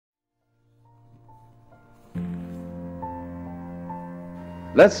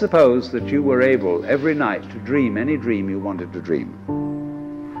Let's suppose that you were able every night to dream any dream you wanted to dream.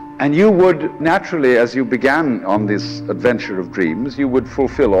 And you would naturally, as you began on this adventure of dreams, you would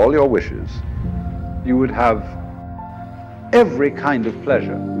fulfill all your wishes. You would have every kind of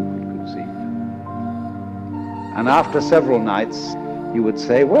pleasure you could conceive. And after several nights, you would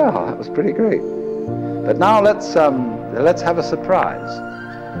say, well, that was pretty great. But now let's have a surprise.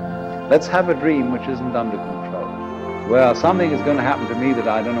 Let's have a dream which isn't under control. Well, something is going to happen to me that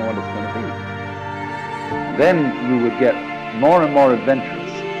I don't know what it's going to be. Then you would get more and more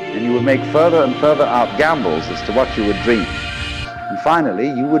adventurous, and you would make further and further out gambles as to what you would dream. And finally,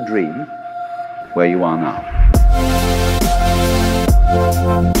 you would dream where you are now.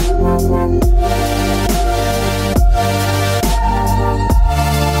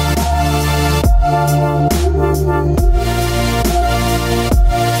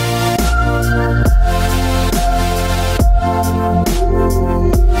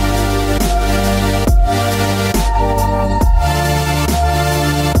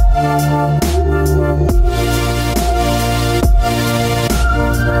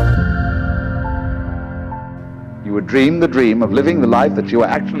 You would dream the dream of living the life that you are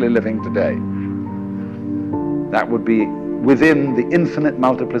actually living today. That would be within the infinite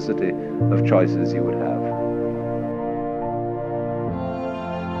multiplicity of choices you would have.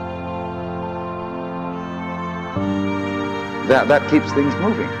 That keeps things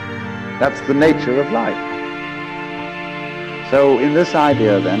moving. That's the nature of life. So in this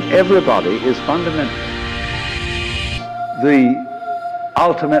idea then, everybody is fundamentally the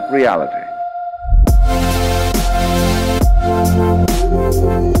ultimate reality.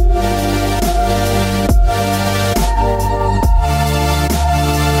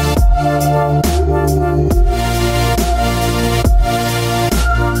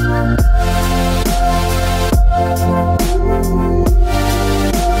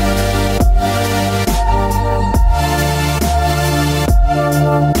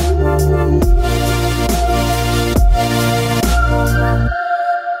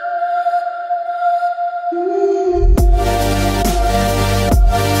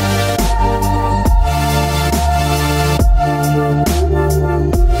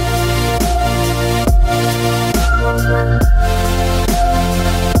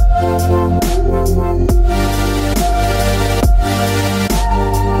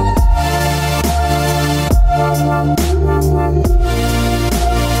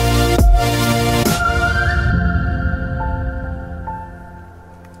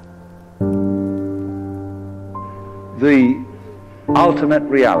 The ultimate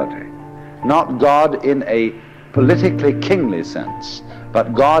reality, not God in a politically kingly sense,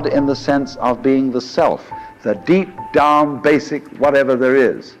 but God in the sense of being the self, the deep down basic whatever there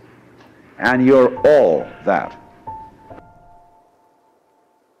is, and you're all that.